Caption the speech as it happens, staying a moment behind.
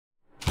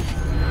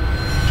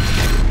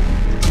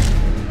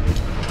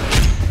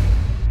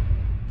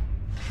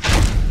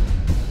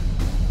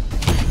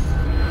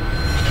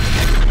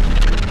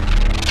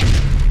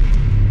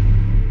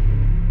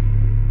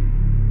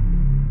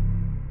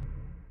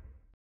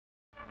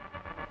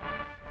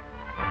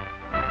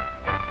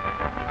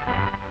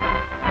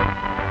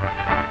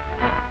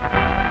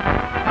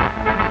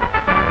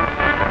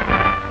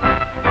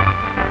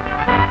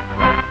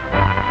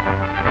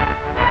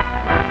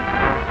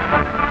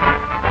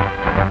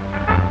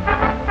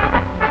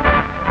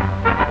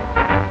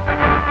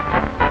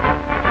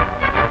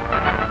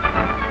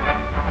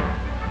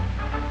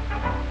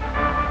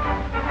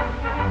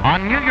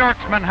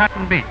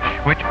Manhattan Beach,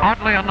 which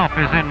oddly enough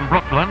is in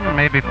Brooklyn,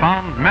 may be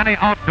found many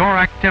outdoor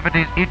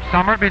activities each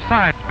summer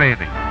besides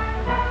bathing.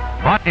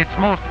 But its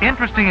most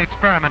interesting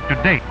experiment to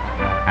date,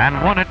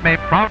 and one it may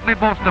proudly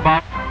boast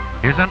about,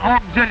 is an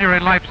auxiliary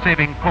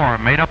life-saving corps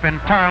made up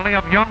entirely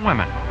of young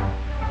women,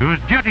 whose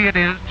duty it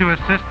is to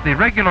assist the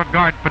regular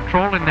guard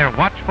patrol in their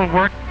watchful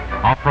work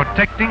of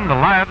protecting the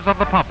lives of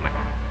the public.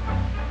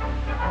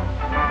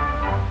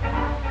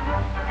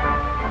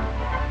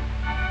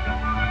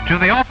 To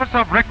the office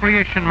of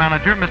Recreation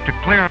Manager, Mr.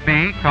 Claire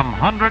B., come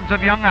hundreds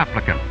of young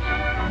applicants,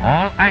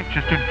 all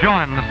anxious to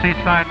join the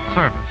seaside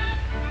service.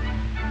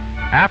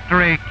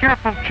 After a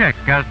careful check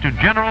as to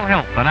general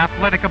health and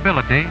athletic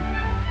ability,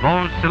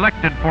 those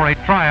selected for a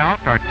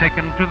tryout are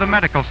taken to the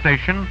medical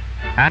station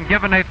and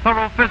given a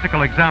thorough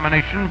physical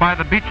examination by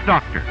the beach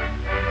doctor.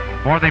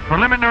 For the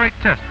preliminary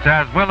tests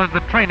as well as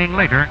the training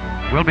later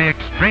will be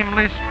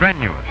extremely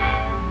strenuous.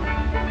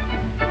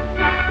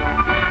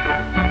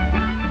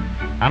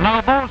 And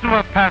now those who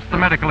have passed the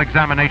medical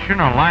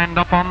examination are lined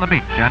up on the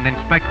beach and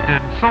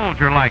inspected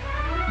soldier-like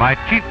by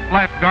Chief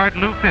Lifeguard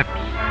Lou Phipps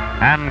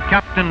and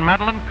Captain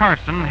Madeline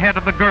Carson, head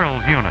of the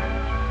girls' unit.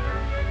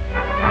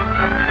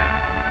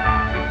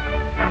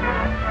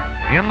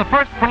 In the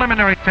first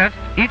preliminary test,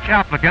 each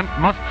applicant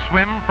must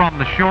swim from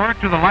the shore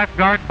to the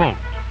lifeguard boat,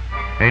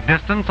 a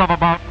distance of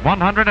about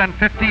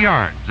 150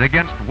 yards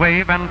against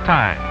wave and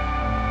tide.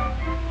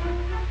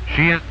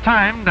 She is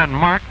timed and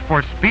marked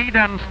for speed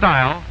and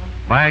style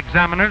by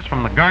examiners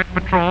from the Guard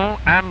Patrol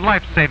and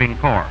Life-Saving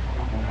Corps.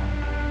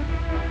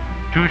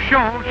 To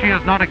show she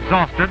is not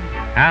exhausted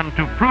and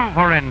to prove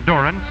her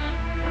endurance,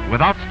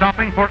 without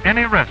stopping for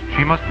any rest,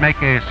 she must make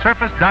a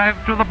surface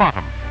dive to the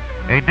bottom,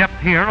 a depth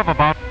here of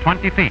about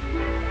 20 feet.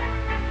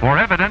 For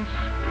evidence,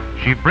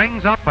 she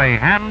brings up a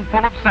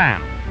handful of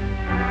sand.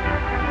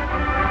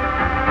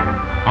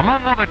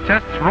 Among other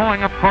tests,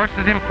 rowing, of course,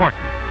 is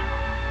important.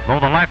 Though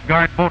the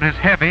lifeguard boat is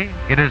heavy,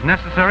 it is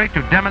necessary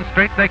to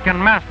demonstrate they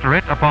can master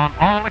it upon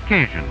all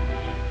occasions.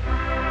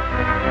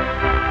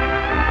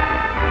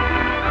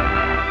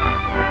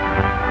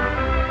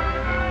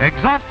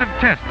 Exhaustive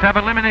tests have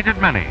eliminated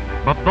many,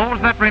 but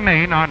those that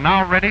remain are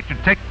now ready to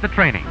take the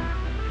training.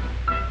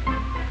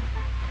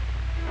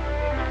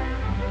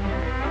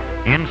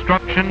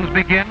 Instructions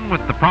begin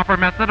with the proper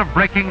method of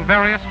breaking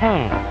various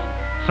holds,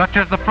 such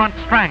as the front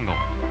strangle,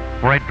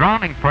 for a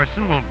drowning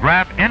person will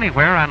grab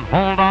anywhere and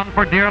hold on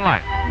for dear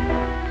life.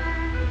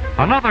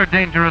 Another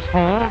dangerous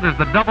hold is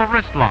the double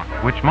wrist lock,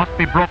 which must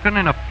be broken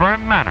in a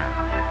firm manner,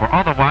 for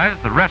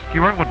otherwise the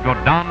rescuer would go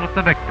down with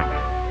the victim.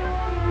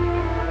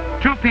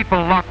 Two people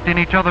locked in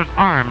each other's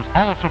arms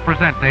also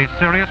present a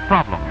serious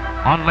problem,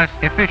 unless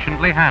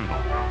efficiently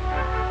handled.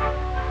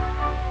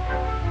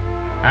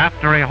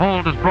 After a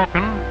hold is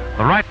broken,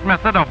 the right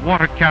method of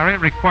water carry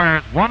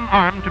requires one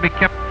arm to be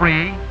kept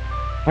free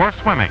for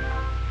swimming.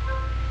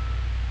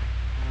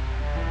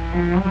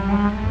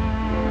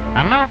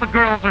 And now the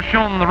girls are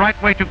shown the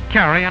right way to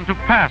carry and to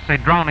pass a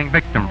drowning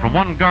victim from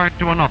one guard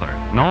to another,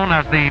 known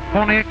as the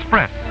Pony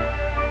Express.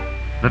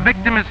 The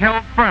victim is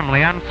held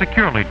firmly and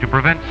securely to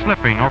prevent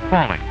slipping or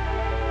falling,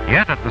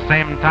 yet at the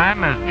same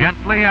time as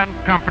gently and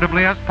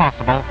comfortably as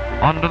possible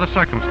under the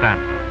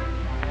circumstances.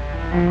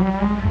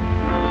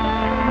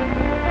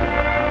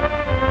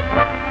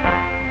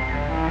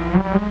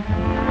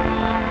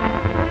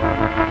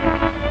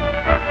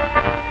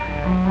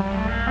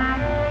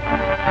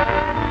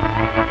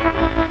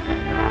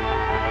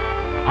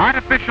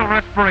 Artificial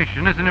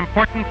respiration is an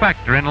important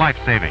factor in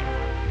life-saving.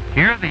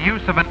 Here, the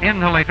use of an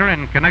inhalator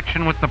in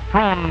connection with the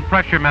prone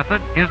pressure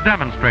method is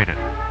demonstrated.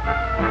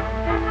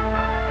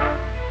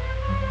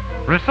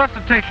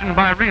 Resuscitation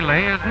by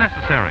relay is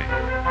necessary,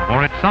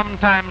 for it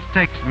sometimes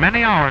takes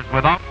many hours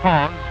without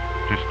pause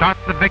to start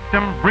the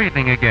victim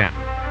breathing again.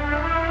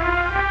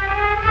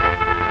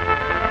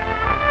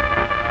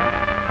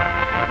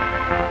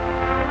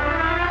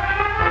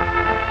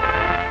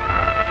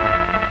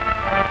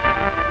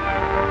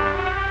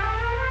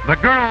 The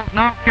girls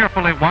now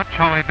carefully watch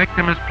how a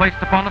victim is placed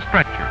upon a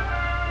stretcher,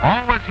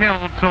 always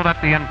held so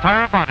that the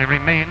entire body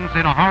remains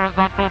in a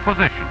horizontal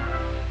position.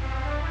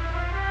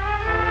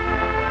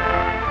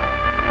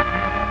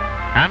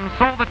 And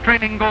so the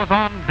training goes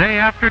on day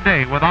after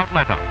day without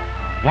let-up,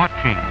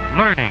 watching,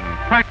 learning,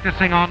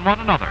 practicing on one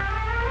another,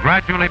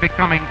 gradually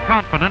becoming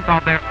confident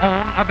of their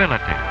own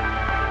ability.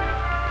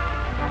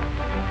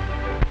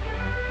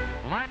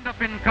 Lined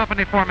up in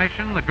company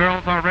formation, the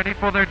girls are ready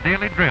for their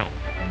daily drill.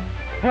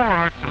 4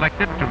 are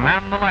selected to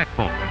man the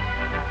lifeboat,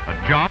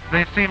 a job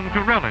they seem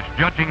to relish,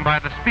 judging by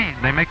the speed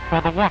they make for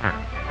the water.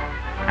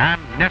 And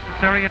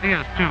necessary it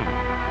is, too,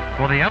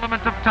 for the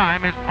element of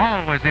time is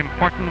always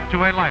important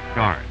to a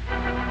lifeguard.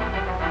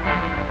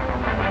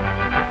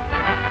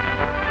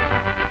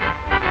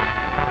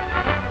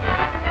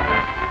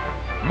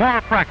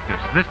 More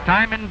practice, this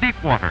time in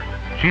deep water.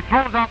 She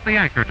throws out the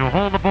anchor to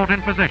hold the boat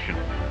in position,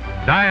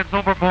 dives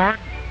overboard,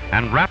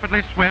 and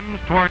rapidly swims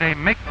toward a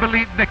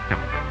make-believe victim,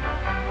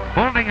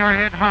 holding her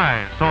head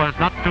high so as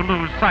not to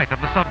lose sight of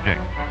the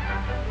subject.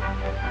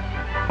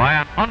 By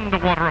an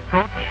underwater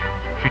approach,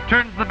 She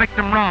turns the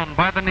victim round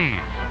by the knees,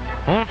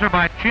 holds her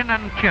by chin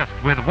and chest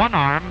with one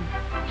arm,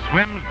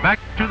 swims back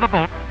to the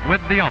boat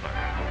with the other.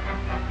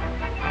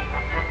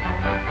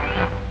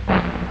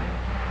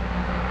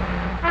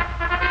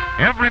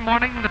 Every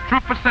morning the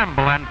troop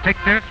assemble and take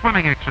their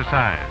swimming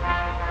exercise,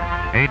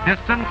 a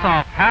distance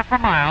of half a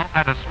mile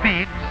at a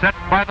speed set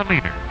by the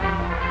leader.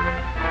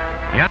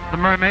 Yet the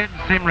mermaids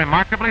seem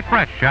remarkably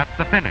fresh at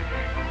the finish.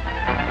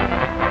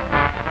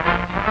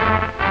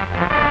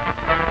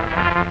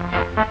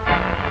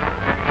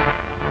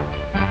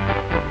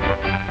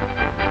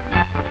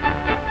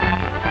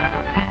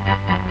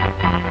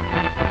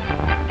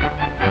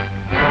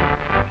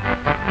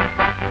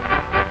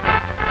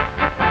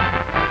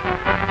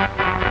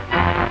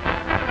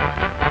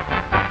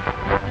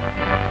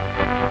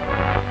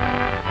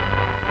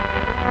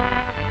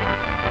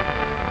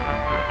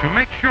 To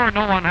make sure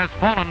no one has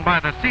fallen by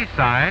the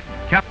seaside,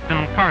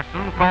 Captain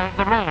Carson calls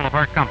the roll of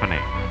her company,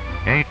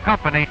 a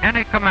company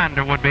any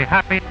commander would be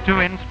happy to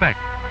inspect.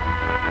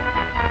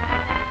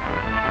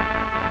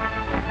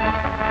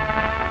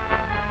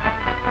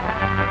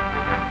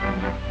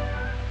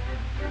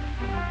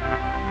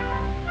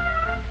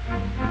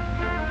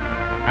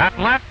 At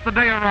last the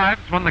day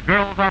arrives when the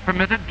girls are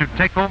permitted to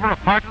take over a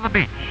part of the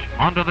beach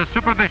under the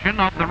supervision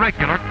of the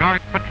regular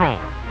guard patrol.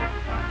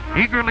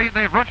 Eagerly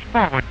they rush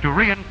forward to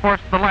reinforce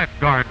the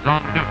lifeguards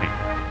on duty.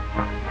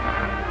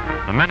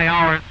 The many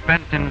hours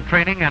spent in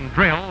training and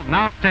drill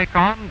now take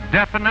on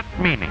definite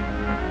meaning.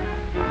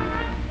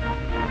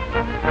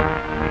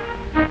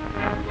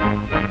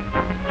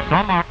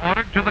 Some are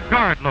ordered to the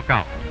guard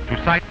lookout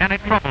to sight any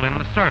trouble in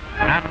the surf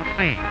and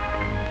sea.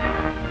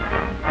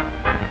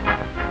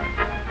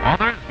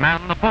 Others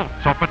man the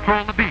boats or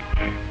patrol the beach,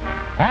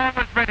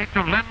 always ready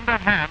to lend a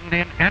hand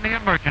in any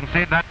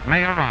emergency that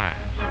may arise,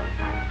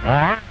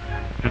 or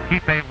to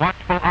keep a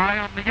watchful eye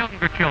on the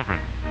younger children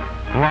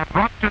who are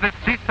brought to this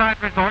seaside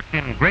resort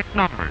in great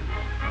numbers.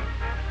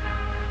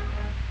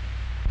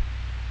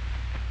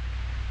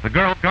 The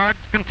girl guards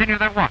continue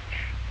their watch.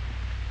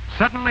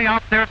 Suddenly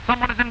out there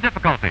someone is in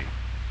difficulty.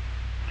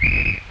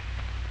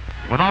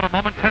 Without a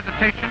moment's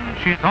hesitation,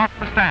 she's off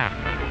the stand,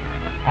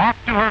 off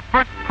to her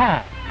first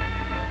call,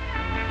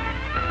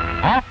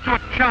 off to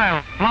a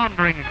child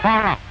floundering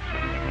far out.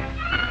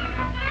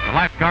 The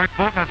lifeguard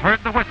boat has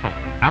heard the whistle,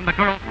 and the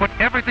girls put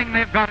everything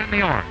they've got in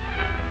the oars.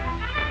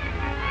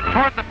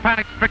 Toward the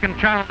panic-stricken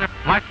child there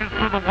flashes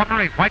through the water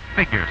a white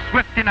figure,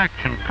 swift in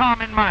action,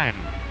 calm in mind,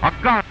 a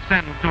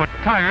godsend to a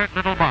tired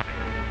little body.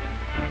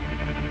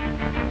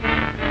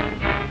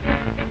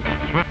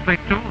 Swiftly,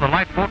 too, the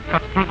lifeboat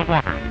cuts through the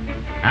water,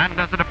 and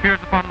as it appears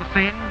upon the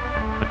scene,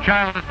 the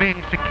child is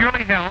being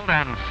securely held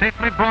and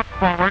safely brought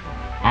forward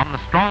on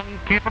the strong,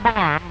 capable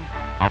arm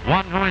of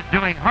one who is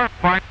doing her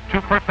part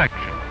to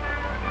perfection.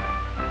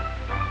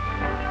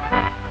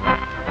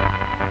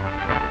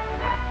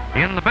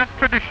 In the best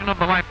tradition of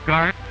the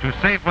lifeguard, to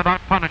save without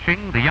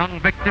punishing, the young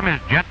victim is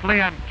gently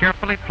and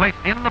carefully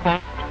placed in the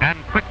boat and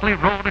quickly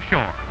rowed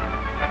ashore.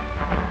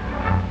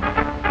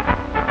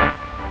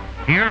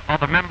 Here,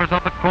 other members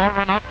of the Corps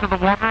run out to the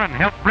water and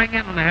help bring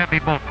in the heavy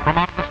boat from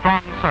out of the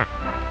strong surf,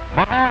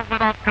 but all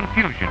without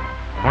confusion,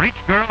 for each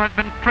girl has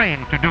been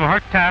trained to do her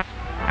task,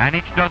 and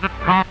each does it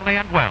calmly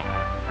and well.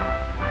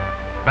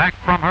 Back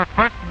from her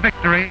first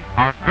victory,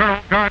 our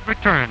girl guard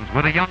returns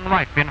with a young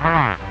life in her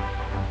arms.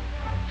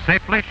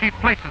 Safely, she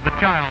places the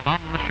child on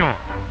the shore.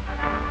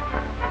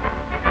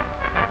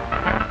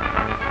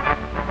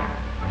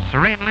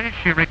 Serenely,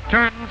 she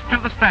returns to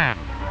the stand,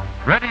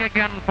 ready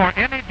again for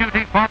any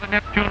duty Father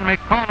Neptune may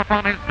call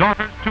upon his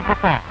daughters to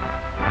perform.